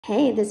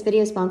Hey, this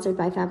video is sponsored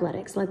by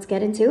Fabletics. Let's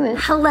get into it.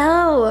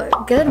 Hello,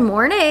 good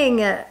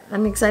morning.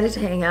 I'm excited to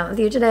hang out with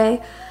you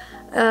today.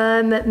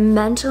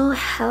 Mental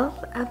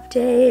health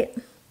update.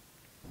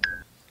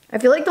 I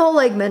feel like the whole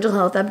mental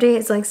health update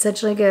is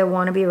such a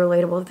wannabe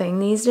relatable thing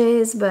these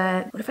days,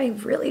 but what if I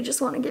really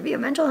just want to give you a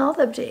mental health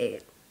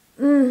update?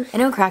 I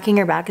know cracking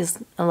your back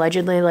is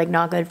allegedly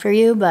not good for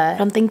you, but I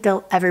don't think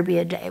there'll ever be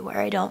a day where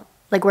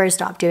I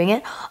stop doing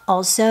it.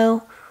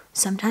 Also,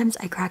 sometimes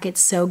I crack it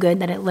so good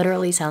that it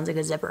literally sounds like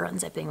a zipper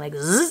unzipping,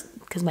 zzz,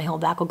 because my whole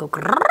back will go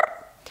grrr,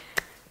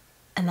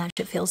 and that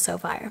shit feels so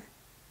fire.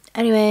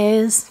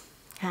 Anyways,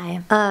 hi.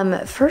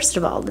 First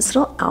of all, this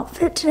little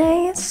outfit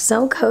today,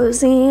 so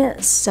cozy,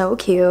 so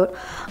cute.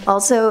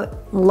 Also,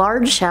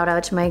 large shout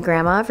out to my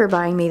grandma for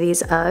buying me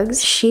these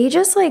Uggs. She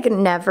just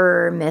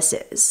never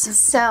misses.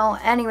 So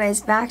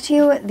anyways, back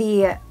to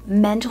the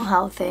mental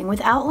health thing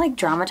without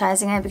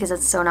dramatizing it, because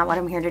that's so not what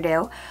I'm here to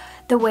do.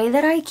 The way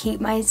that I keep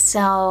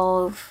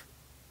myself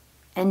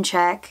in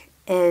check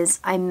is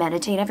I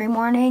meditate every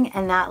morning,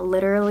 and that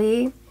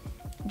literally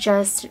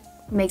just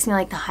makes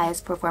me the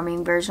highest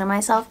performing version of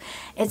myself.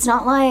 It's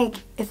not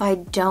if I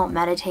don't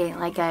meditate,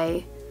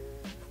 I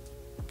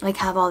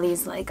have all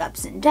these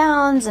ups and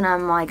downs and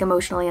I'm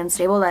emotionally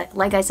unstable, that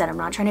like I said, I'm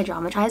not trying to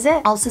dramatize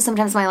it. Also,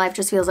 sometimes my life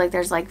just feels like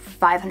there's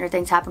 500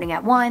 things happening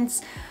at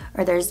once,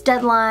 or there's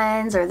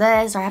deadlines or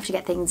this, or I have to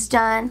get things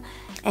done,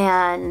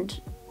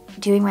 and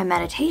doing my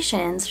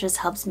meditations just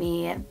helps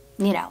me, at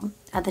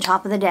the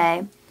top of the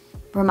day,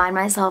 remind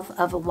myself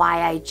of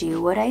why I do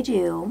what I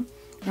do,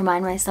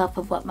 remind myself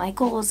of what my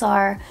goals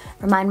are,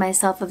 remind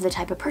myself of the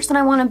type of person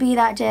I want to be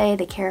that day,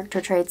 the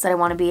character traits that I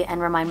want to be,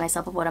 and remind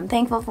myself of what I'm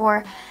thankful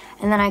for.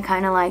 And then I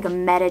kind of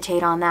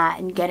meditate on that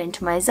and get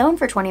into my zone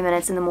for 20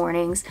 minutes in the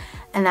mornings,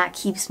 and that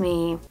keeps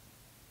me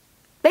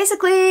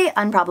basically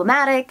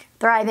unproblematic,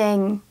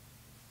 thriving,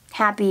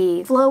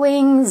 happy,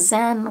 flowing,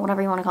 zen,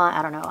 whatever you want to call it.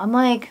 I don't know.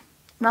 I'm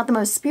not the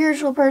most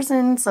spiritual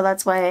person, so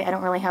that's why I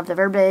don't really have the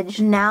verbiage.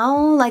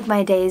 Now,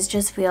 my days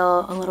just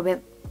feel a little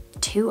bit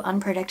too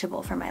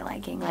unpredictable for my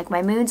liking.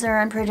 My moods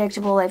are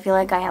unpredictable. I feel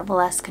like I have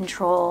less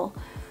control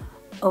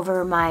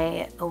over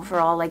my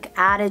overall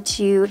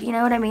attitude. You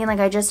know what I mean?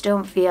 I just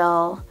don't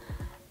feel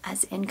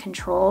as in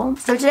control.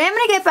 So today I'm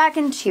gonna get back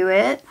into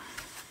it.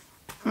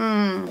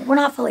 We're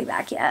not fully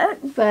back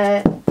yet,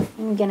 but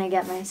I'm gonna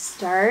get my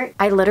start.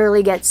 I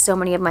literally get so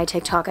many of my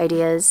TikTok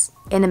ideas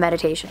in the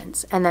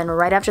meditations, and then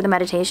right after the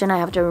meditation I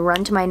have to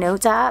run to my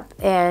notes app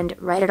and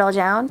write it all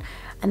down,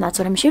 and that's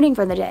what I'm shooting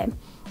for the day.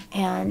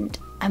 And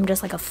I'm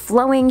just a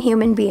flowing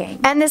human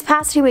being. And this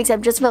past 2 weeks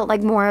I've just felt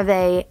more of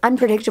a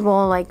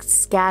unpredictable,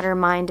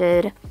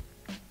 scatter-minded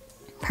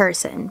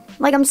person.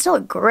 I'm still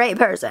a great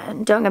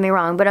person, don't get me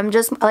wrong, but I'm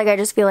just I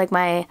just feel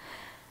my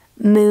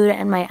mood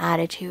and my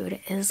attitude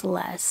is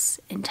less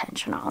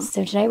intentional.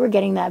 So today we're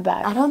getting that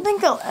back. I don't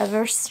think I'll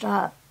ever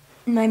stop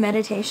my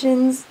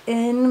meditations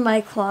in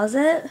my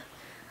closet.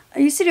 I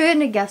used to do it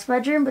in a guest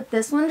bedroom, but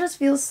this one just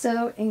feels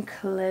so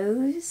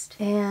enclosed.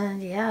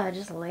 And yeah, I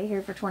just lay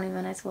here for 20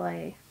 minutes while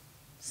I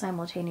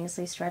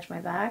simultaneously stretch my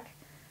back.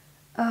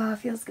 Oh, it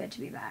feels good to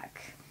be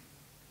back.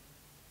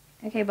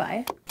 Okay,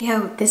 bye.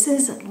 Yo, this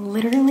is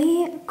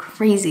literally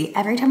crazy.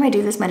 Every time I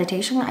do this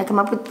meditation, I come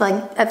up with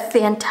a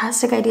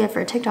fantastic idea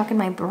for a TikTok in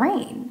my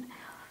brain.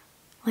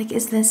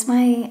 Is this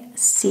my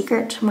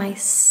secret to my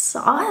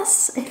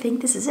sauce? I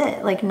think this is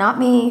it. Not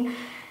me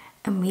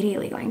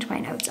immediately going to my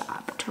notes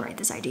app to write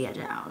this idea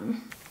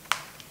down.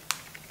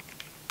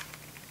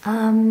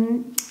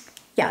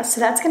 Yeah,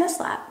 so that's gonna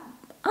slap.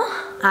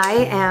 Oh.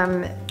 I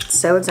am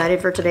so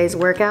excited for today's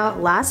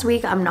workout. Last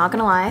week, I'm not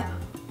gonna lie,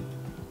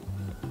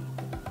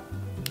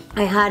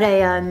 I had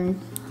a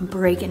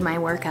break in my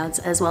workouts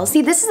as well.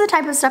 See, this is the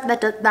type of stuff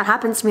that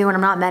happens to me when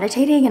I'm not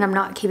meditating and I'm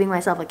not keeping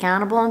myself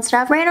accountable and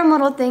stuff. Random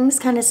little things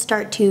kind of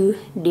start to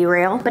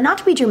derail, but not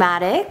to be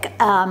dramatic.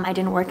 I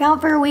didn't work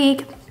out for a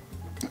week,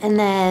 and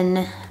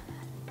then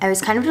I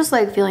was kind of just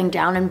feeling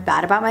down and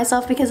bad about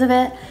myself because of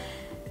it.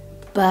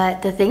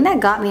 But the thing that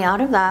got me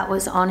out of that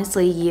was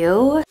honestly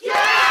you.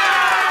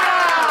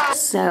 Yeah!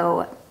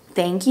 So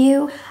thank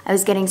you. I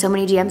was getting so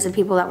many DMs of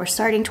people that were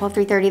starting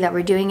 12-3-30 that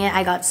were doing it.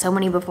 I got so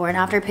many before and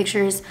after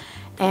pictures,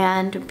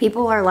 and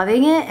people are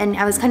loving it. And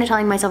I was kind of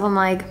telling myself,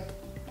 I'm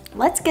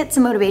let's get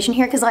some motivation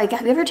here, because have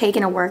you ever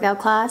taken a workout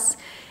class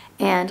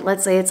and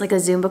let's say it's a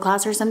Zumba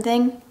class or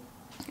something,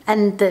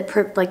 and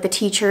the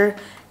teacher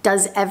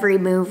does every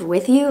move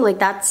with you?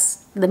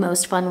 That's the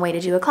most fun way to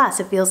do a class.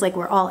 It feels like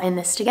we're all in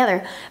this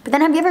together. But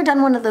then have you ever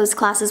done one of those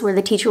classes where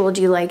the teacher will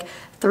do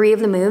 3 of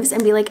the moves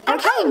and be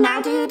okay,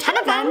 now do 10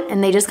 of them,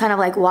 and they just kind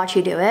of watch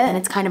you do it, and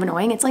it's kind of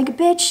annoying. It's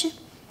bitch,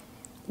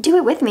 do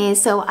it with me.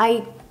 So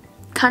I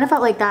kind of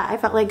felt like that. I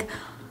felt like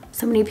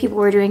so many people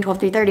were doing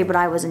 12-3-30, but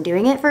I wasn't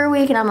doing it for a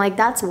week, and I'm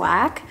that's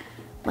whack.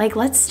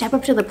 Let's step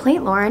up to the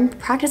plate, Lauren.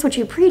 Practice what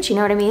you preach, you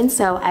know what I mean?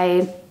 So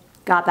I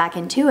got back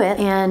into it,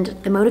 and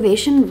the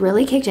motivation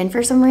really kicked in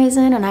for some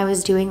reason, and I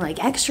was doing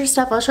extra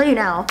stuff. I'll show you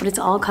now, but it's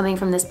all coming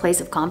from this place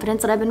of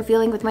confidence that I've been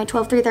feeling with my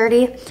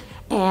 12-3-30,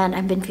 and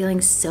I've been feeling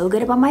so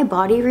good about my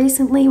body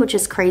recently, which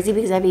is crazy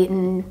because I've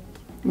eaten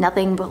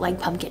nothing but like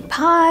pumpkin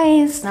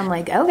pies. And I'm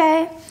like,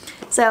 okay.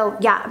 So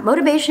yeah,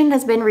 motivation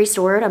has been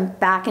restored. I'm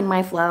back in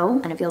my flow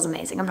and it feels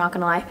amazing. I'm not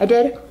gonna lie. I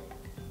did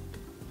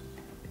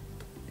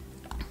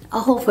a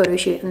whole photo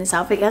shoot in this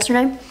outfit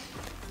yesterday.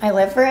 I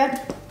live for it.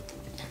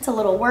 It's a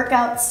little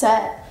workout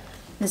set.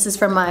 This is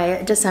from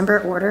my December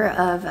order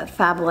of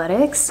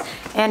Fabletics,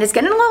 and it's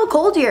getting a little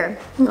cold here.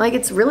 Like,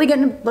 it's really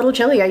getting a little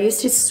chilly. I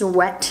used to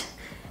sweat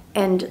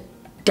and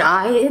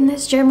die in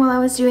this gym while I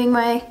was doing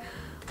my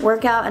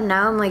workout, and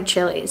now I'm like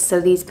chilly. So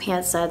these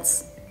pant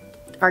sets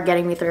are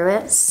getting me through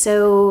it.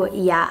 So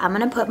yeah, I'm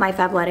gonna put my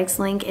Fabletics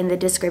link in the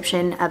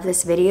description of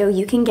this video.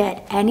 You can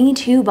get any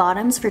 2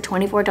 bottoms for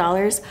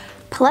 $24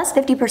 plus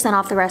 50%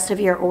 off the rest of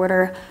your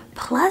order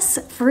plus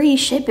free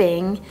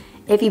shipping.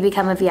 If you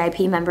become a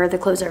VIP member. The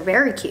clothes are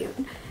very cute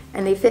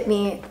and they fit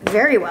me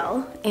very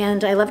well.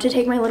 And I love to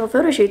take my little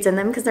photo shoots in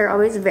them because they're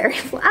always very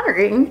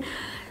flattering.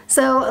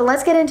 So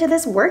let's get into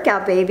this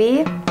workout,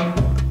 baby.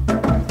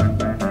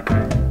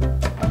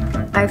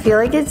 I feel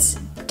like it's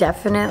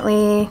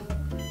definitely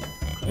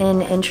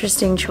an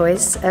interesting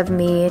choice of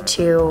me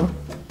to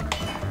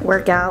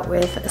work out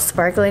with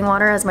sparkling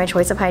water as my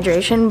choice of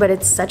hydration, but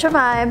it's such a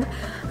vibe.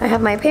 I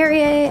have my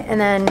Perrier,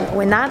 and then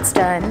when that's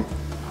done,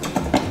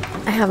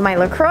 I have my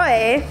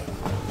LaCroix,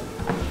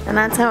 and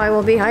that's how I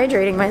will be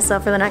hydrating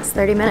myself for the next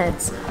 30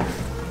 minutes.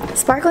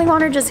 Sparkling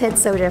water just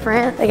hits so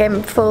different. Like,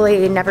 I'm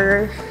fully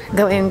never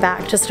going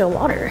back to still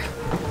water.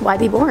 Why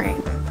be boring?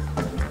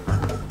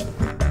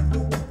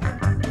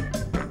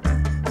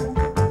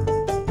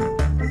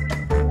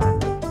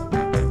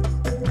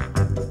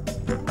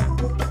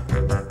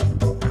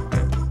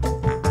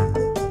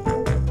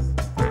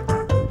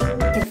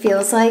 It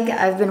feels like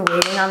I've been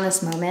waiting on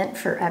this moment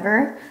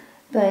forever.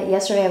 But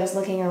yesterday I was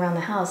looking around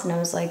the house and I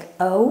was like,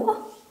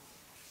 oh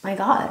my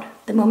God,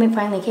 the moment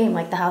finally came,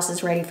 like the house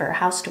is ready for a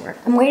house tour.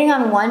 I'm waiting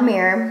on one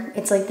mirror.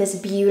 It's like this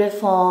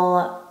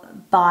beautiful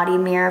body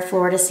mirror,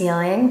 floor to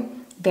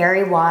ceiling,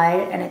 very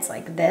wide, and it's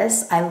like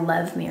this. I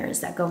love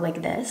mirrors that go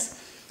like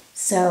this.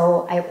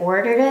 So I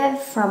ordered it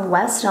from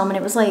West Elm and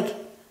it was like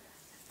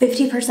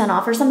 50%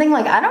 off or something.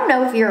 Like, I don't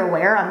know if you're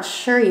aware, I'm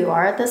sure you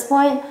are at this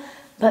point,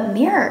 but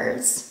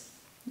mirrors,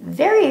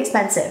 very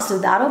expensive. So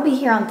that'll be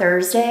here on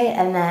Thursday,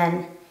 and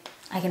then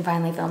I can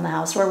finally film the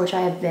house tour, which I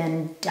have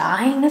been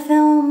dying to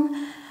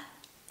film.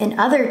 In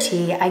other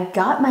tea, I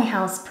got my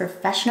house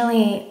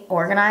professionally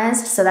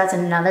organized, so that's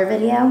another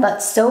video. But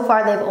so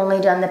far they've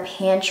only done the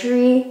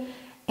pantry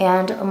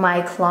and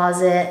my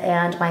closet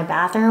and my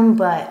bathroom,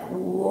 but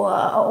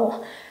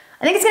whoa.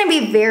 I think it's gonna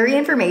be very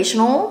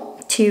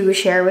informational to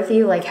share with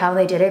you like how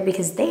they did it,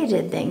 because they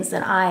did things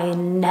that I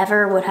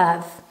never would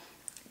have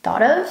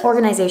thought of.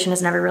 Organization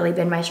has never really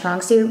been my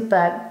strong suit,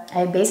 but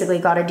I basically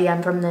got a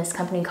DM from this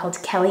company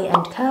called Kelly &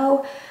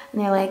 Co.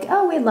 And they're like,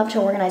 oh, we'd love to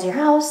organize your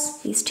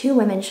house. These 2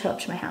 women show up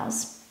to my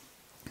house.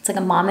 It's like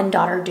a mom and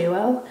daughter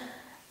duo.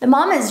 The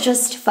mom is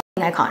just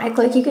fucking iconic.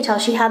 Like, you could tell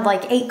she had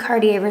like 8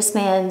 Cartier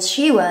wristbands.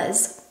 She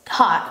was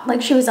hot.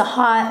 Like, she was a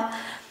hot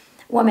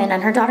woman,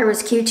 and her daughter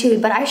was cute too.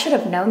 But I should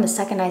have known the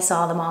second I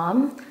saw the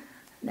mom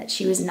that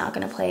she was not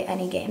gonna play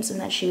any games and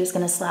that she was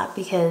gonna slap,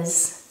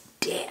 because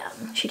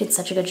damn, she did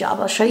such a good job.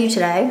 I'll show you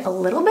today a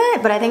little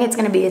bit, but I think it's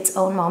gonna be its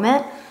own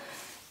moment,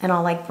 and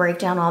I'll like break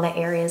down all the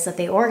areas that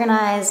they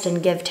organized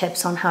and give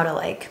tips on how to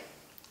like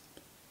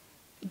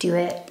do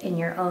it in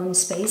your own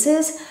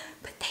spaces.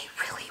 But they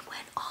really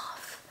went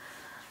off.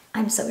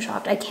 I'm so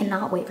shocked. I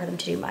cannot wait for them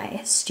to do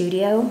my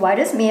studio. Why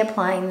does me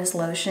applying this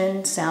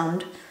lotion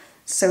sound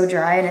so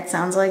dry? And it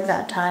sounds like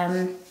that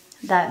time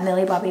that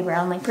Millie Bobby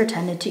Brown like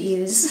pretended to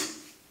use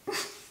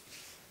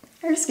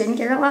her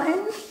skincare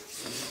line.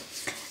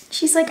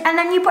 She's like, and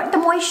then you put the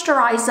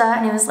moisturizer,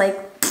 and it was like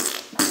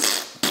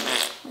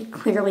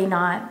clearly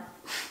not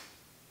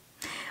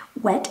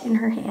wet in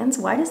her hands.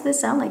 Why does this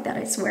sound like that?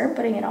 I swear I'm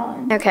putting it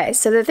on. Okay,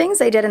 so the things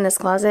they did in this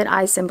closet,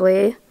 I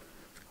simply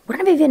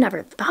wouldn't have even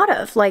ever thought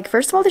of. Like,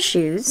 first of all, the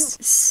shoes,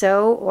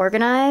 so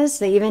organized.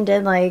 They even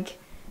did like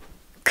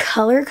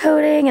color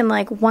coding and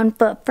like 1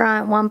 foot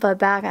front, 1 foot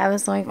back. I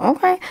was like,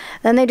 okay.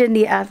 Then they did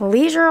the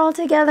athleisure all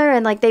together,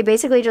 and like they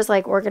basically just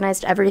like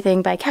organized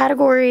everything by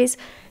categories.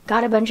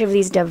 Got a bunch of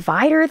these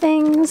divider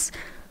things.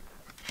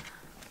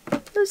 I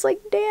was like,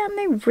 damn,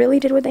 they really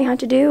did what they had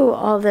to do.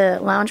 All the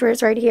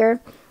loungewear's right here,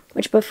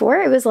 which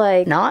before it was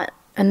like not.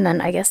 And then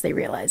I guess they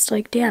realized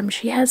like, damn,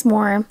 she has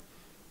more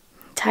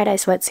tie-dye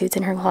sweatsuits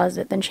in her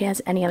closet than she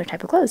has any other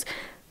type of clothes.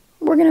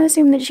 We're gonna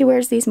assume that she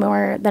wears these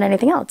more than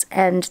anything else.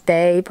 And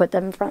they put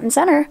them front and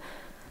center,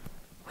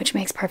 which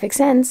makes perfect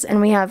sense.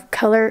 And we have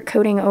color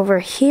coding over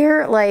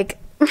here. Like,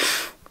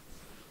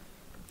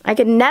 I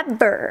could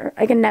never.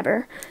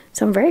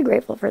 So I'm very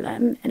grateful for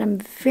them, and I'm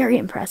very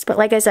impressed. But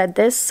like I said,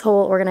 this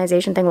whole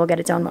organization thing will get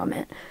its own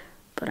moment.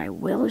 But I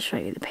will show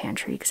you the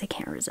pantry because I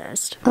can't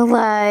resist.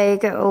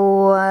 Like,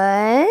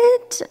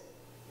 what?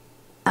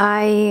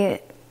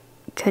 I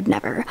could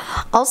never.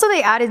 Also,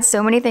 they added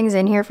so many things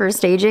in here for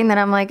staging that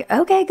I'm like,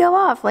 okay, go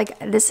off. Like,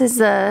 this is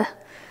a,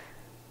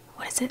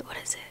 what is it?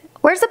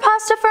 Where's the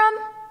pasta from?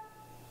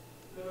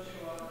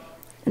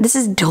 This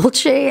is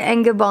Dolce &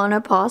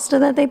 Gabbana pasta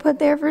that they put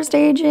there for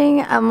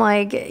staging. I'm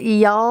like,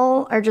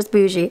 y'all are just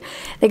bougie.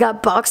 They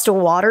got boxed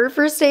water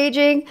for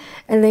staging,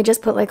 and they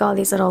just put like all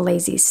these little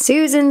Lazy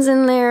Susans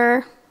in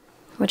there,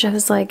 which I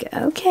was like,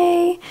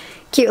 okay,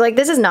 cute. Like,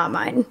 this is not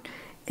mine.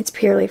 It's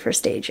purely for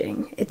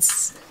staging.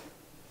 It's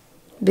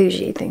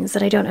bougie things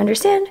that I don't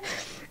understand.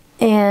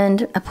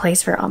 And a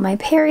place for all my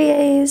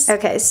Perriers.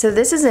 Okay, so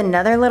this is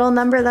another little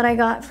number that I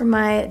got from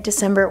my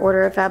December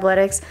order of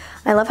Fabletics.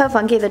 I love how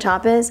funky the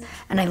top is,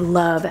 and I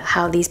love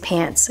how these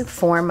pants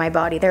form my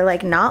body. They're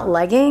like not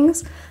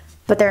leggings,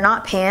 but they're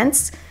not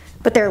pants,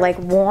 but they're like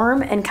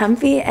warm and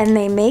comfy, and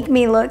they make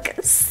me look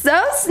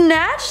so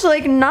snatched,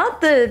 like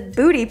not the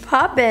booty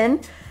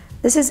poppin'.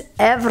 This is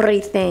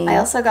everything. I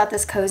also got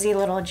this cozy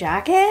little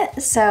jacket,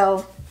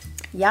 so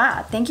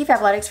yeah, thank you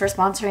Fabletics for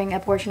sponsoring a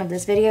portion of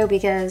this video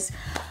because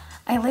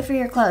I live for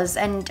your clothes,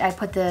 and I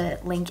put the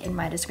link in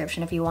my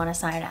description if you want to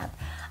sign up.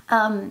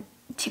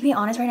 To be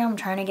honest, right now I'm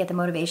trying to get the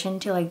motivation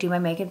to like do my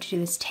makeup to do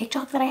this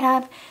TikTok that I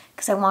have,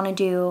 because I want to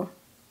do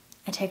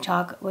a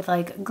TikTok with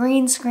like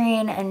green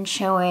screen and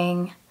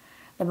showing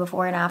the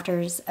before and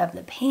afters of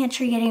the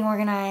pantry getting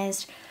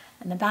organized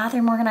and the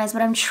bathroom organized,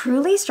 but I'm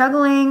truly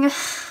struggling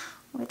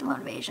with the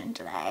motivation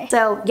today.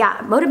 So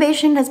yeah,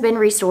 motivation has been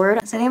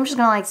restored. So I think I'm just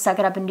gonna like suck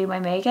it up and do my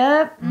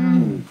makeup.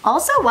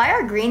 Also, why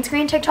are green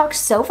screen TikToks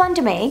so fun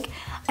to make?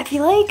 I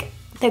feel like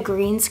the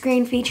green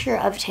screen feature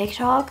of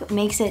TikTok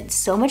makes it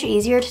so much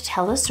easier to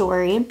tell a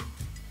story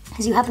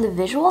because you have the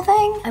visual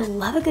thing. I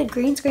love a good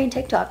green screen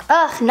TikTok.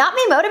 Ugh, not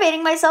me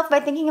motivating myself by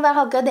thinking about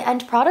how good the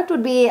end product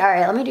would be. All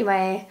right, let me do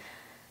my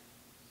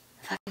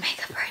fucking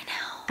makeup right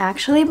now.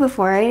 Actually,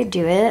 before I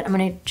do it, I'm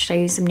gonna show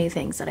you some new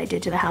things that I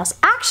did to the house.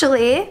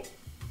 Actually,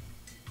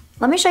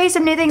 let me show you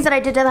some new things that I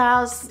did to the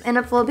house in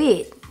a full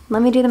beat.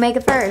 Let me do the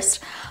makeup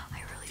first. I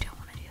really don't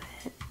want to do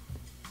it.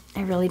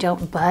 I really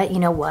don't, but you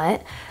know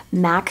what?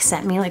 Mac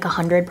sent me like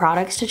 100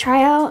 products to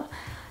try out.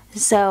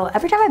 So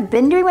every time I've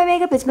been doing my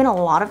makeup, it's been a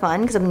lot of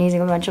fun because I've been using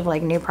a bunch of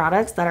like new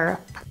products that are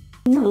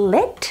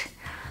lit.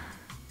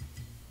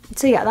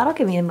 So yeah, that'll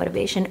give me the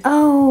motivation.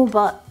 Oh,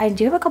 but I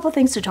do have a couple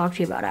things to talk to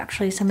you about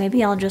actually. So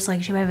maybe I'll just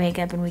like do my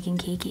makeup and we can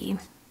kiki.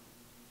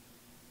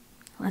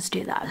 Let's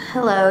do that.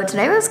 Hello,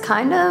 today was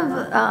kind of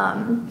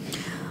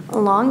a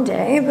long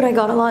day, but I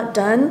got a lot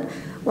done.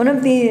 One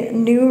of the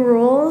new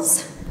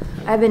rules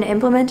I've been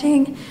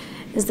implementing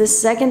is the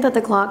second that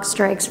the clock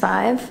strikes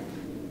 5,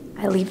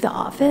 I leave the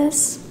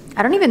office.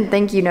 I don't even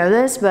think you know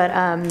this, but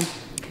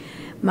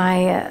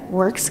my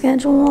work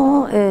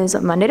schedule is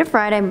Monday to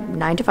Friday,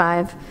 9 to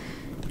 5,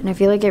 and I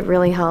feel like it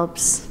really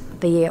helps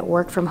the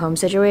work from home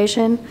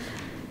situation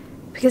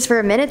because for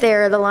a minute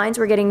there, the lines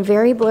were getting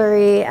very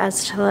blurry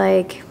as to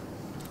like,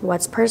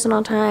 what's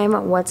personal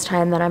time, what's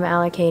time that I'm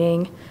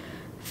allocating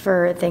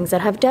for things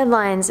that have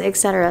deadlines,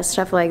 etc.,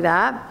 stuff like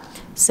that.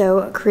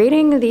 So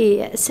creating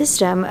the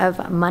system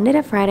of Monday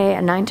to Friday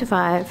at 9 to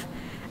 5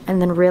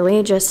 and then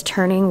really just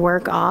turning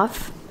work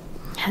off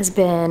has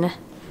been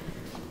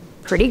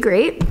pretty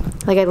great.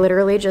 Like I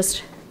literally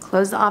just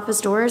close the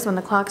office doors when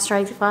the clock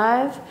strikes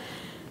 5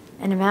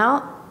 and I'm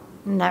out,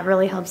 and that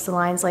really helps the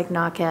lines like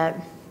not get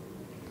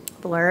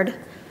blurred.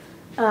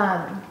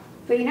 But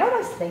you know what I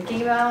was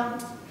thinking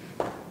about?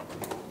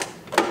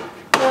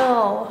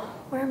 Oh,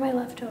 where are my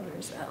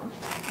leftovers though?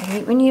 I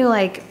hate when you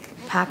like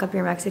pack up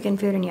your Mexican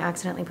food and you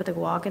accidentally put the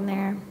guac in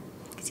there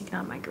because you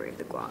cannot microwave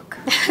the guac.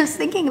 I was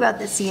thinking about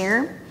this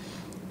year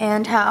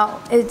and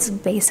how it's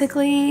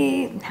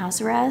basically house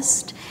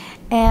arrest,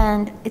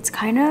 and it's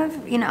kind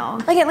of, you know,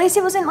 like at least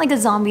it wasn't like a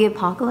zombie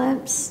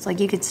apocalypse. Like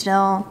you could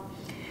still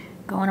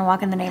go on a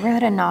walk in the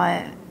neighborhood and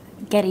not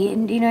get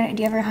eaten. Do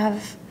you ever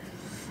have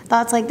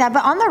thoughts like that?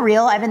 But on the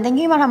real, I've been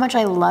thinking about how much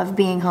I love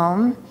being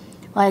home.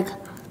 Like,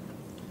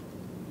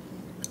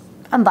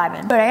 I'm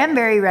vibing. But I am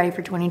very ready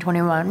for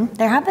 2021.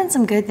 There have been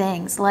some good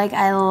things. Like,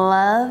 I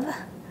love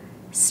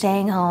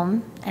staying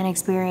home and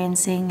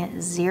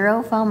experiencing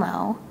zero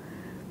FOMO.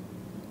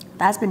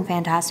 That's been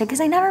fantastic because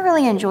I never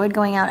really enjoyed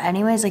going out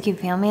anyways. Like, you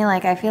feel me?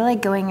 Like, I feel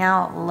like going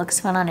out looks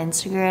fun on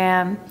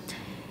Instagram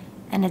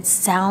and it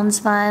sounds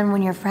fun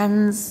when your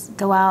friends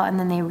go out and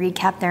then they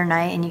recap their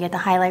night and you get the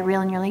highlight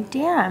reel and you're like,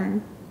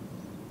 damn,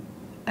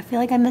 I feel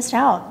like I missed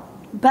out.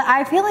 But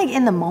I feel like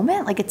in the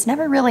moment, like it's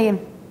never really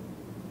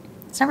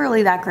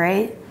that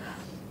great.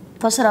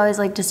 Plus it always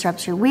like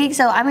disrupts your week.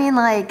 So I mean,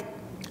 like,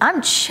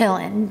 I'm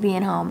chilling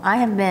being home. I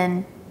have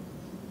been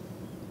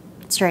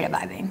straight up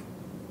vibing.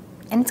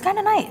 And it's kind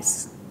of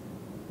nice.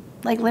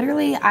 Like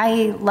literally,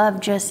 I love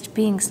just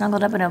being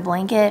snuggled up in a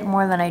blanket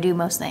more than I do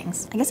most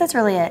things. I guess that's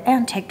really it.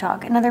 And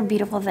TikTok. Another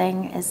beautiful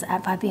thing is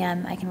at 5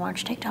 p.m. I can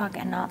watch TikTok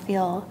and not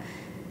feel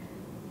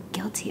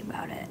guilty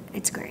about it.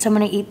 It's great. So I'm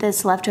gonna eat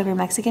this leftover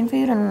Mexican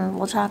food and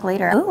we'll talk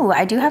later. Oh,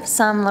 I do have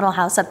some little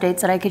house updates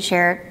that I could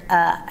share.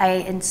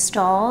 I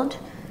installed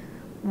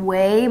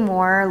way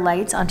more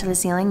lights onto the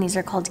ceiling. These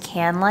are called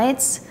can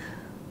lights.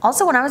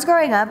 Also, when I was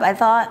growing up, I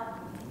thought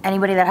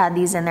anybody that had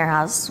these in their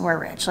house were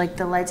rich. Like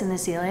the lights in the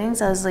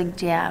ceilings, I was like,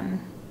 damn,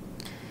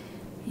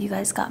 you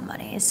guys got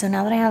money. So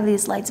now that I have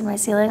these lights in my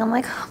ceiling, I'm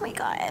like, oh my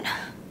God,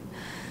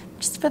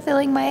 just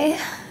fulfilling my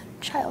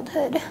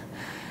childhood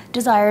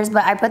desires.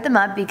 But I put them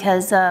up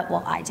because,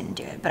 well, I didn't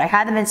do it, but I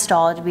had them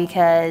installed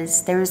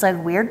because there was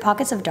like weird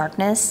pockets of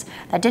darkness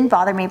that didn't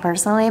bother me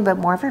personally, but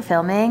more for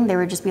filming. There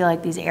would just be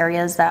like these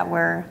areas that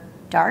were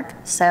dark.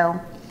 So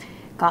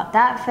got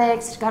that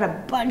fixed, got a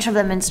bunch of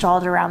them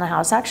installed around the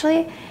house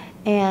actually.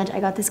 And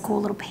I got this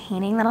cool little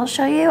painting that I'll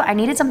show you. I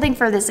needed something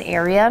for this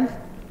area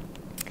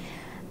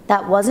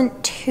that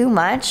wasn't too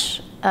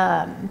much,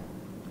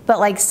 but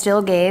like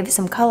still gave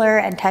some color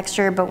and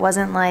texture, but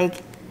wasn't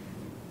like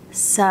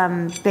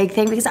some big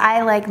thing, because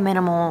I like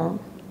minimal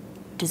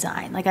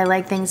design. Like I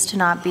like things to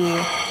not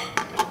be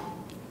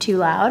too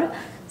loud.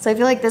 So I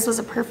feel like this was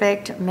a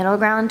perfect middle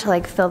ground to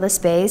like fill the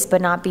space,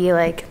 but not be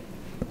like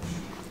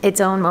its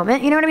own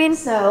moment, you know what I mean?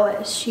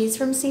 So she's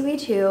from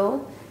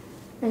CB2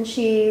 and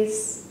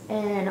she's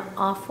an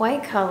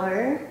off-white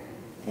color.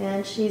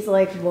 And she's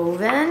like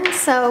woven,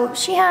 so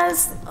she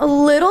has a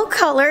little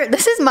color.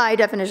 This is my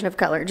definition of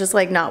color, just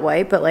like not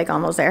white, but like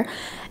almost there.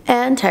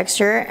 And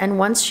texture, and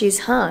once she's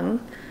hung,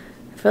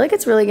 I feel like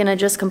it's really gonna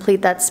just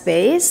complete that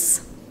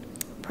space.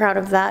 Proud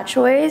of that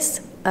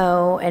choice.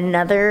 Oh,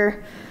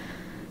 another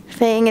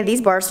thing,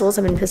 these bar stools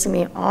have been pissing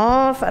me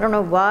off. I don't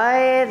know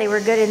why. They were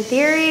good in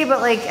theory, but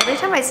like every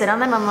time I sit on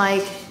them, I'm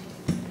like,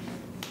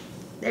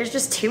 there's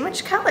just too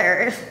much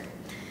color.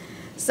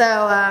 So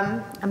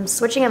I'm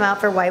switching them out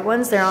for white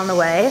ones. They're on the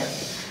way.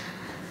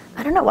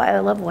 I don't know why I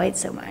love white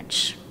so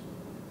much.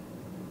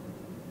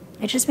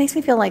 It just makes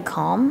me feel like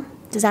calm.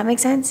 Does that make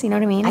sense? You know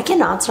what I mean? I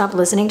cannot stop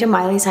listening to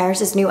Miley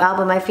Cyrus's new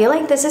album. I feel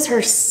like this is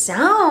her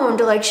sound.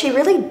 Like she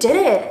really did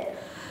it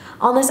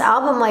on this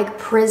album, like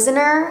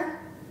Prisoner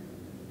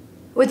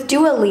with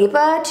Dua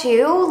Lipa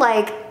too.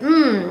 Like,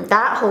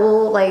 that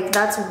whole, like,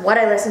 that's what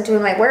I listen to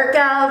in my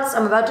workouts.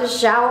 I'm about to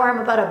shower. I'm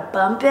about to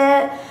bump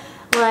it.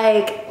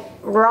 Like,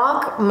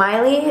 rock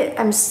Miley,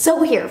 I'm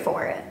so here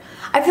for it.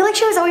 I feel like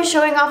she was always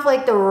showing off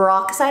like the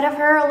rock side of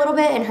her a little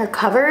bit in her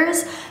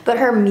covers, but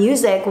her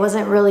music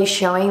wasn't really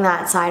showing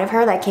that side of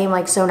her that came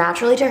like so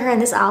naturally to her. In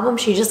this album,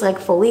 she just like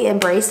fully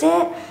embraced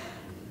it.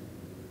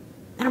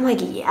 And I'm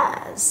like,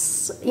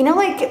 yes. You know,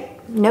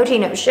 like, no tea,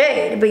 no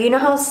shade, but you know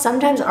how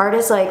sometimes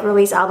artists like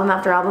release album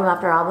after album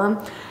after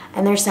album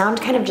and their sound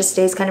kind of just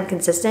stays kind of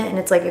consistent and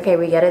it's like, okay,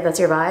 we get it, that's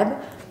your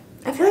vibe.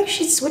 I feel like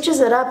she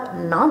switches it up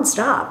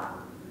nonstop.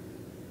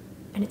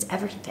 And it's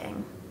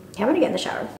everything. Okay, I'm gonna get in the shower.